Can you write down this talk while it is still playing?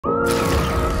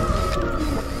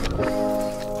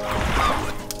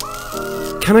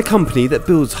Can a company that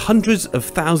builds hundreds of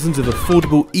thousands of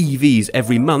affordable EVs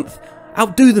every month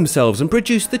outdo themselves and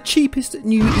produce the cheapest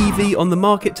new EV on the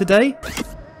market today?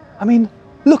 I mean,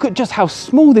 look at just how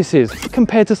small this is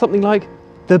compared to something like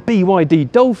the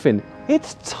BYD Dolphin.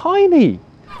 It's tiny.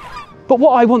 But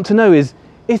what I want to know is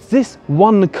this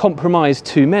one compromise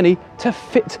too many to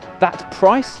fit that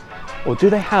price? Or do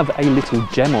they have a little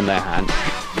gem on their hand?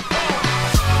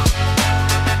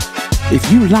 If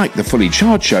you like the Fully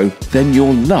Charged show, then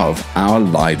you'll love our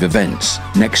live events.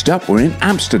 Next up, we're in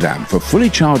Amsterdam for Fully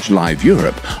Charged Live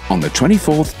Europe on the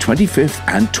 24th, 25th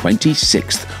and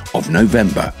 26th of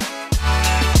November.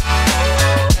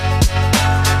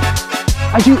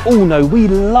 As you all know, we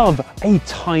love a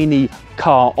tiny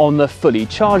car on the Fully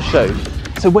Charged show.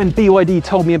 So when BYD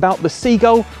told me about the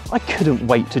Seagull, I couldn't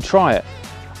wait to try it.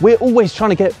 We're always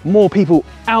trying to get more people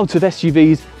out of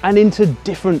SUVs and into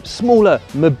different, smaller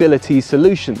mobility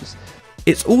solutions.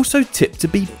 It's also tipped to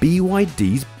be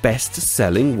BYD's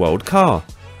best-selling world car,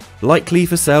 likely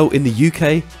for sale in the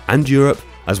UK and Europe,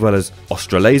 as well as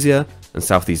Australasia and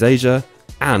Southeast Asia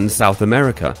and South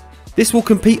America. This will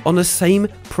compete on the same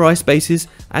price basis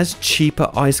as cheaper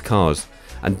ICE cars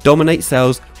and dominate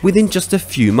sales within just a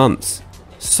few months.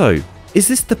 So, is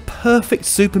this the perfect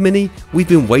Super Mini we've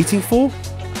been waiting for?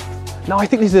 Now, I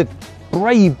think this is a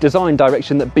brave design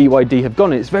direction that BYD have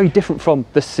gone in. It's very different from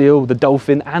the Seal, the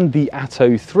Dolphin and the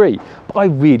Atto 3, but I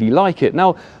really like it.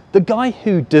 Now, the guy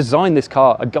who designed this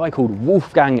car, a guy called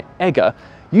Wolfgang Egger,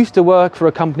 used to work for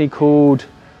a company called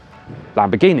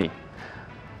Lamborghini.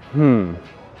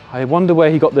 I wonder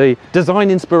where he got the design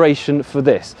inspiration for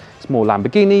this. It's more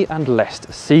Lamborghini and less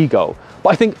Seagull. But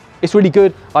I think it's really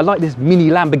good. I like this mini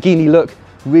Lamborghini look.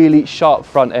 Really sharp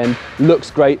front end,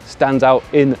 looks great, stands out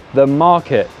in the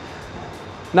market.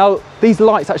 Now, these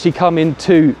lights actually come in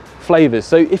two flavors.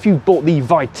 So if you bought the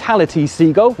Vitality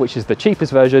Seagull, which is the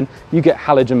cheapest version, you get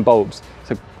halogen bulbs.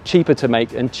 So cheaper to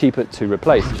make and cheaper to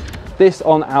replace. This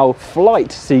on our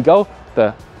Flight Seagull,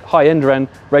 the high-end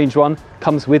range one,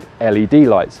 comes with LED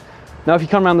lights. Now, if you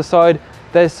come around the side,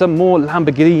 there's some more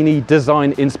Lamborghini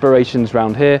design inspirations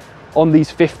around here on these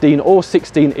 15 or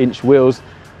 16-inch wheels.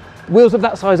 Wheels of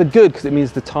that size are good because it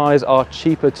means the tyres are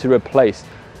cheaper to replace.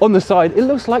 On the side, it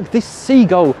looks like this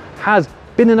Seagull has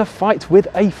been in a fight with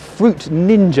a fruit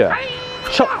ninja.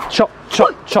 Chop, chop,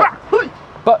 chop, chop.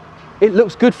 But it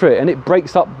looks good for it and it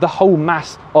breaks up the whole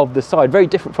mass of the side. Very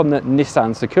different from the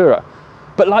Nissan Sakura.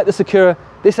 But like the Sakura,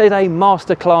 this is a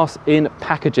masterclass in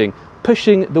packaging,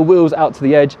 pushing the wheels out to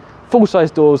the edge,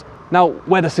 full-size doors. Now,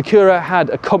 where the Sakura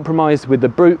had a compromise with the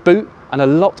boot, and a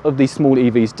lot of these small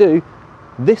EVs do,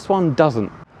 this one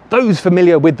doesn't. Those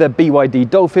familiar with the BYD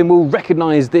Dolphin will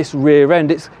recognise this rear end.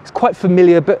 It's quite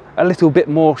familiar, but a little bit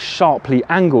more sharply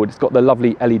angled. It's got the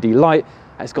lovely LED light,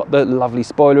 and it's got the lovely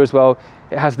spoiler as well.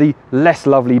 It has the less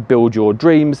lovely Build Your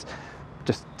Dreams.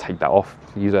 Just take that off.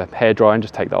 Use a hairdryer and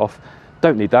just take that off.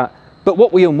 Don't need that. But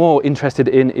what we are more interested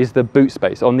in is the boot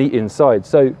space on the inside.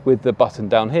 So with the button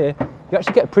down here, you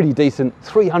actually get a pretty decent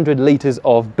 300 litres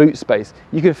of boot space.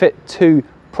 You can fit two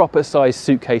proper size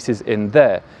suitcases in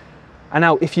there. And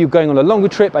now if you're going on a longer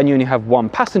trip and you only have one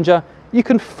passenger, you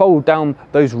can fold down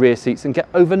those rear seats and get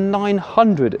over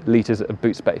 900 litres of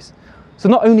boot space. So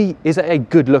not only is it a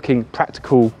good looking,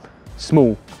 practical,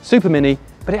 small Super Mini,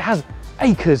 but it has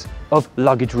acres of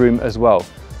luggage room as well.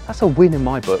 That's a win in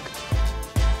my book.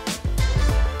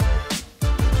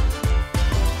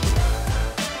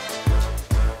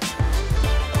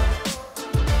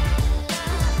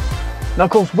 Now, of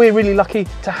course, we're really lucky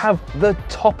to have the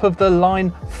top of the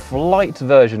line Flight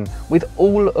version with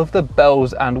all of the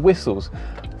bells and whistles.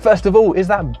 First of all is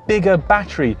that bigger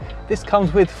battery. This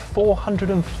comes with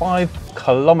 405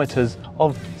 kilometers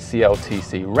of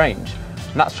CLTC range.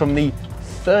 And that's from the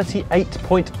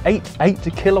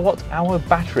 38.88 kilowatt hour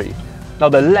battery. Now,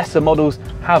 the lesser models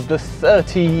have the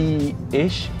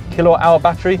 30-ish kilowatt hour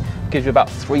battery, gives you about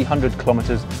 300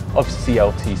 kilometers of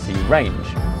CLTC range.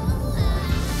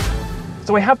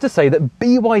 So I have to say that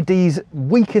BYD's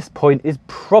weakest point is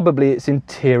probably its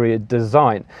interior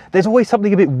design. There's always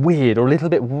something a bit weird or a little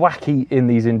bit wacky in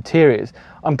these interiors.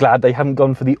 I'm glad they haven't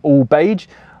gone for the all beige,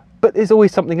 but there's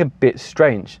always something a bit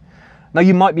strange. Now,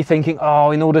 you might be thinking,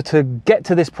 oh, in order to get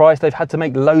to this price, they've had to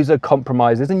make loads of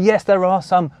compromises. And yes, there are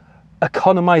some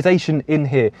economization in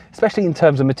here, especially in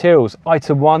terms of materials.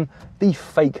 Item 1, the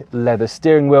fake leather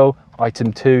steering wheel.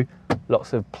 Item 2,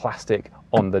 lots of plastic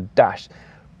on the dash.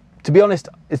 To be honest,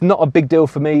 it's not a big deal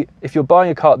for me. If you're buying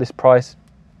a car at this price,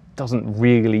 it doesn't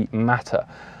really matter.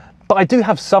 But I do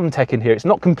have some tech in here. It's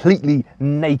not completely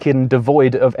naked and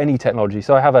devoid of any technology.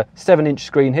 So I have a 7-inch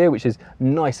screen here, which is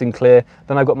nice and clear.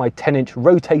 Then I've got my 10-inch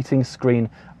rotating screen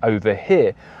over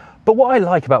here. But what I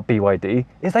like about BYD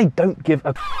is they don't give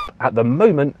a at the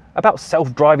moment about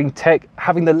self-driving tech,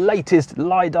 having the latest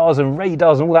LiDARs and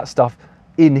radars and all that stuff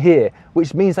in here,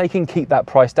 which means they can keep that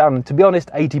price down. And to be honest,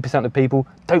 80% of people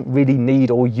don't really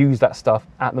need or use that stuff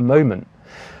at the moment.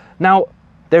 Now,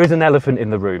 there is an elephant in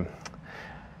the room.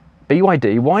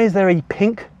 BYD, why is there a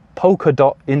pink polka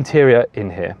dot interior in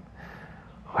here?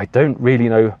 I don't really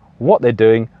know what they're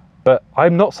doing, but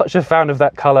I'm not such a fan of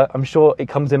that colour. I'm sure it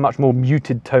comes in much more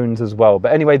muted tones as well.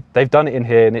 But anyway, they've done it in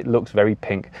here and it looks very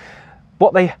pink.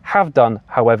 What they have done,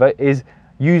 however, is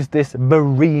use this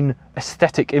marine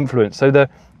aesthetic influence. So the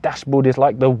dashboard is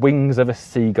like the wings of a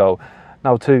seagull.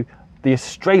 Now, to the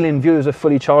Australian viewers of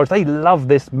Fully Charged, they love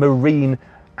this marine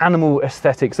animal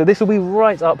aesthetic. So this will be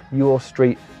right up your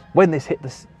street when this hit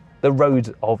the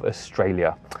roads of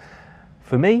Australia.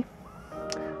 For me,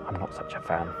 I'm not such a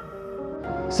fan.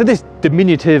 So this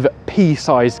diminutive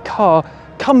pea-sized car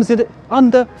comes in at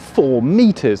under 4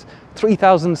 meters,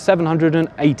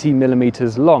 3,780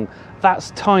 millimeters long.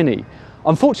 That's tiny.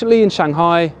 Unfortunately, in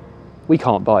Shanghai, we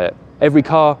can't buy it. Every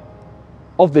car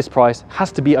of this price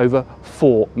has to be over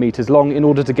 4 meters long in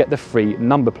order to get the free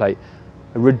number plate.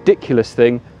 A ridiculous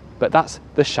thing, but that's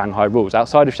the Shanghai rules.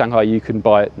 Outside of Shanghai, you can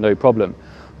buy it, no problem.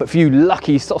 But for you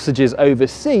lucky sausages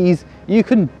overseas, you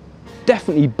can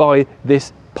definitely buy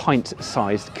this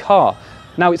pint-sized car.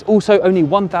 Now, it's also only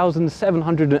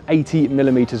 1,780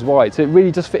 millimeters wide, so it really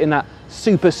does fit in that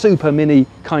super mini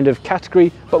kind of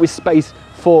category, but with space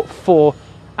for 4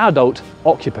 adult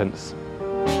occupants.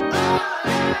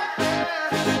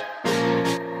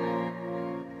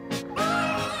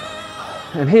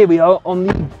 And here we are on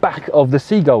the back of the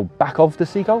Seagull. Back of the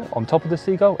Seagull? On top of the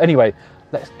Seagull? Anyway,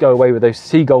 let's go away with those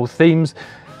Seagull themes.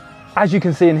 As you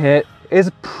can see in here, is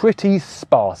pretty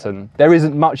Spartan. There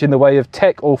isn't much in the way of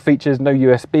tech or features, no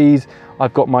USBs.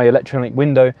 I've got my electronic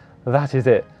window, that is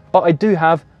it. But I do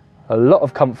have a lot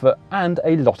of comfort and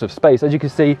a lot of space. As you can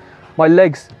see, my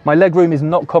leg room is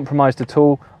not compromised at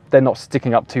all. They're not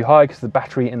sticking up too high because of the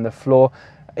battery in the floor.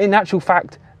 In actual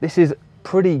fact, this is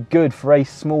pretty good for a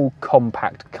small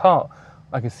compact car.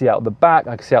 I can see out the back,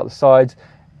 I can see out the sides.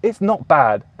 It's not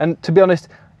bad. And to be honest,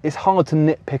 it's hard to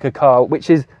nitpick a car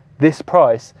which is this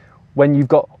price when you've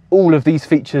got all of these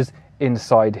features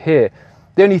inside here.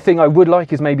 The only thing I would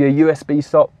like is maybe a USB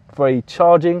slot for a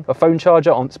phone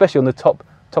charger, especially on the top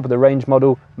of the range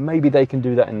model. Maybe they can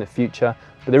do that in the future.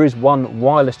 But there is one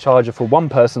wireless charger for one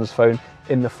person's phone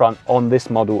in the front on this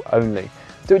model only.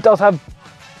 So it does have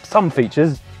some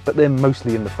features, but they're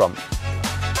mostly in the front.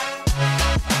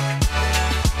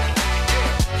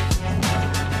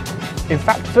 In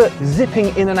fact, for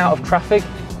zipping in and out of traffic,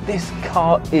 this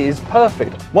car is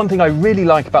perfect. One thing I really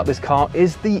like about this car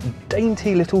is the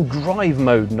dainty little drive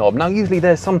mode knob. Now, usually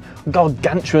there's some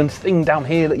gargantuan thing down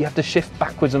here that you have to shift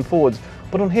backwards and forwards,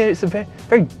 but on here it's a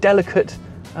very delicate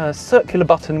circular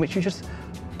button which you just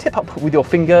tip up with your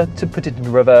finger to put it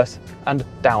in reverse and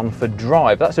down for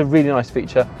drive. That's a really nice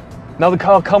feature. Now, the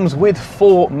car comes with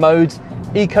 4 modes: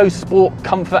 Eco, Sport,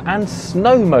 Comfort and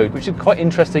Snow mode, which is quite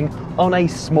interesting on a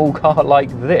small car like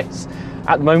this.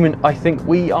 At the moment, I think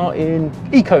we are in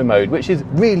Eco mode, which is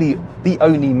really the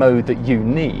only mode that you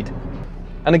need.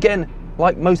 And again,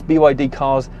 like most BYD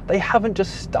cars, they haven't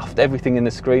just stuffed everything in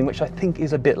the screen, which I think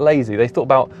is a bit lazy. They thought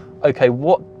about, okay,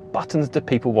 what buttons do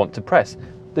people want to press?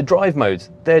 The drive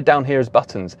modes, they're down here as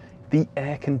buttons. The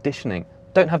air conditioning,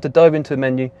 don't have to dive into the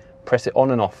menu, press it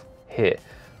on and off here.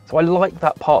 So I like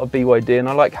that part of BYD, and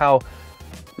I like how,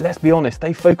 let's be honest,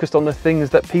 they focused on the things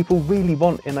that people really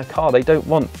want in a car. They don't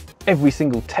want every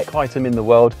single tech item in the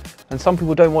world, and some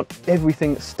people don't want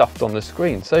everything stuffed on the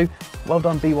screen. So well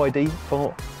done BYD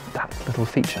for that little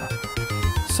feature.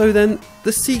 So then,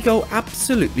 the Seagull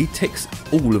absolutely ticks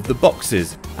all of the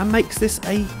boxes and makes this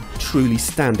a truly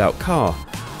standout car,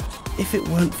 if it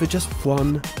weren't for just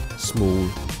one small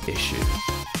issue.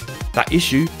 That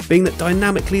issue being that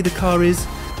dynamically the car is,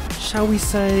 shall we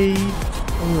say,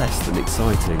 less than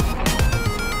exciting.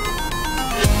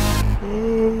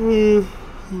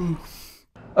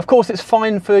 Of course, it's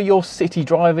fine for your city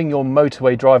driving, your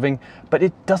motorway driving, but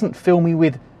it doesn't fill me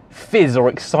with fizz or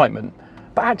excitement.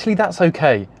 But actually that's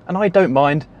okay, and I don't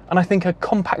mind, and I think a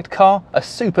compact car, a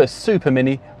super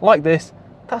mini like this,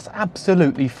 that's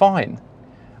absolutely fine.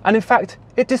 And in fact,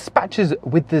 it dispatches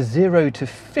with the 0 to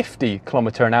 50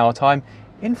 km/h time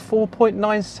in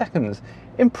 4.9 seconds.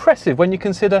 Impressive when you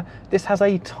consider this has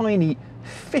a tiny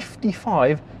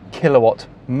 55 kilowatt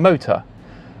motor.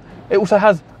 It also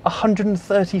has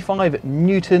 135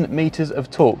 Newton meters of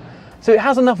torque. So it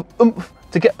has enough oomph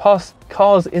to get past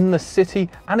cars in the city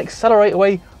and accelerate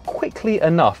away quickly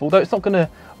enough, although it's not going to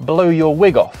blow your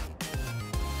wig off.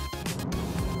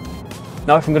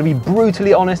 Now, if I'm going to be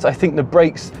brutally honest, I think the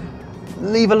brakes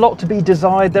leave a lot to be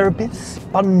desired. They're a bit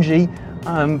spongy,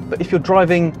 but if you're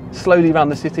driving slowly around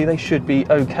the city, they should be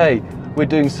okay. We're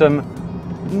doing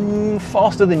some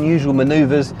faster than usual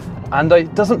maneuvers, and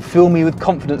it doesn't fill me with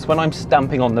confidence when I'm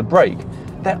stamping on the brake.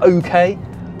 They're okay,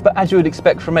 but as you would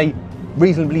expect from a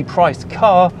reasonably priced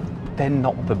car, they're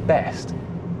not the best.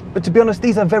 But to be honest,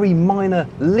 these are very minor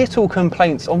little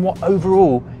complaints on what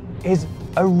overall is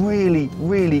a really,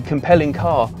 really compelling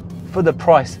car for the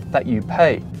price that you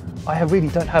pay. I really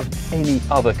don't have any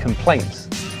other complaints.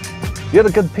 The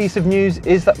other good piece of news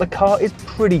is that the car is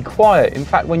pretty quiet. In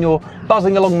fact, when you're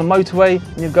buzzing along the motorway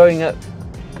and you're going at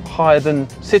higher than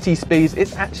city speeds,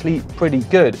 it's actually pretty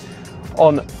good.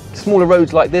 On smaller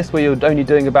roads like this, where you're only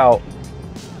doing about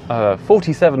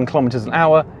 47 kilometers an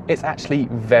hour, it's actually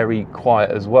very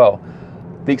quiet as well.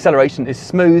 The acceleration is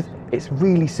smooth, it's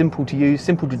really simple to use,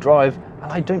 simple to drive,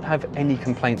 and I don't have any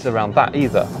complaints around that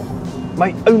either.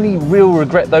 My only real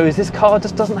regret though is this car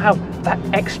just doesn't have that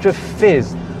extra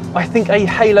fizz. I think a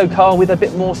halo car with a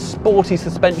bit more sporty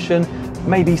suspension,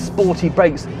 maybe sporty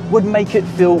brakes, would make it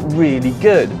feel really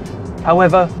good.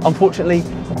 However, unfortunately,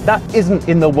 that isn't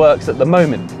in the works at the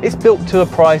moment. It's built to a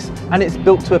price and it's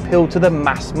built to appeal to the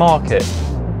mass market.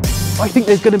 I think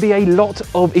there's going to be a lot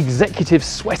of executives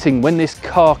sweating when this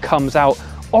car comes out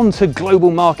onto global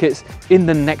markets in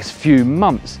the next few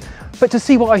months. But to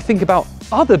see what I think about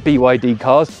other BYD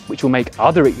cars, which will make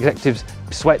other executives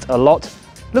sweat a lot,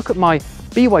 look at my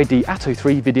BYD Atto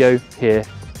 3 video here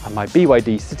and my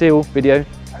BYD Steel video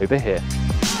over here.